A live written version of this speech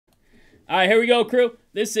All right, here we go, crew.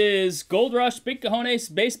 This is Gold Rush Big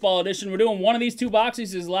Cojones Baseball Edition. We're doing one of these two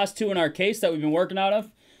boxes. These are the last two in our case that we've been working out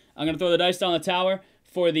of. I'm going to throw the dice down the tower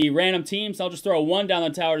for the random teams. I'll just throw a 1 down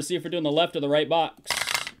the tower to see if we're doing the left or the right box.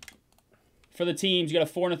 For the teams, you got a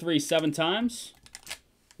 4 and a 3 7 times.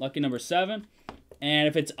 Lucky number 7. And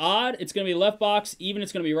if it's odd, it's going to be left box. Even,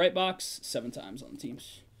 it's going to be right box 7 times on the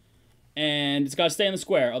teams. And it's got to stay in the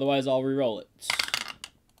square. Otherwise, I'll re-roll it.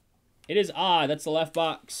 It is odd. That's the left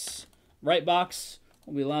box. Right box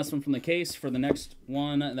will be the last one from the case for the next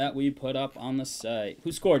one that we put up on the site.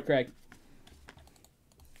 Who scored, Craig?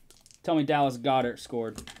 Tell me Dallas Goddard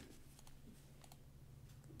scored.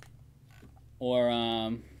 Or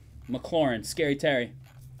McLaurin, Scary Terry.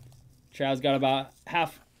 Trav's got about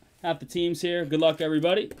half the teams here. Good luck to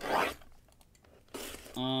everybody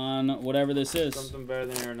on whatever this is. Something better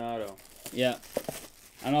than Arenado. Yeah.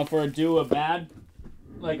 I don't know if we're due a bad,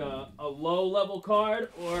 like a low-level card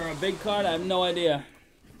or a big card. I have no idea.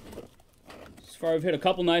 So far, we've hit a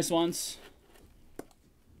couple nice ones.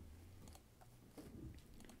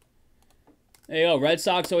 There you go. Red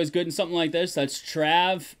Sox always good in something like this. That's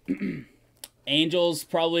Trav. Angels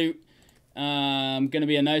probably going to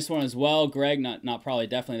be a nice one as well. Greg, not probably,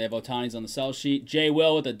 definitely. They have Ohtani's on the sell sheet. Jay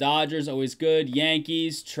Will with the Dodgers, always good.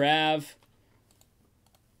 Yankees, Trav.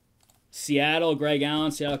 Seattle, Greg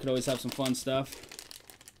Allen. Seattle could always have some fun stuff.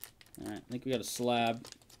 All right, I think we got a slab.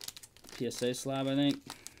 PSA slab, I think.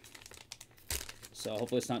 So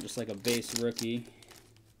hopefully it's not just like a base rookie.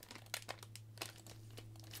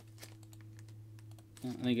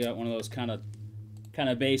 I think you got one of those kind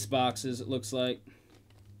of base boxes, it looks like.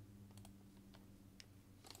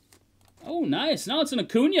 Oh, nice. No, it's an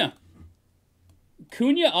Acuna.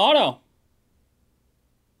 Acuna auto.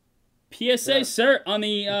 PSA cert on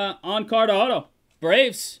the on-card auto.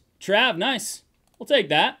 Braves. Trav, nice. We'll take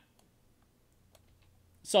that.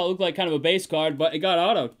 Saw it look like kind of a base card, but it got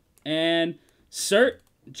autoed. And cert,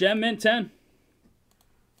 Gem Mint 10.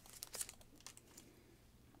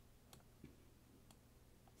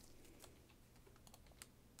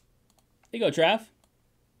 Here you go, Trav.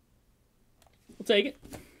 We'll take it.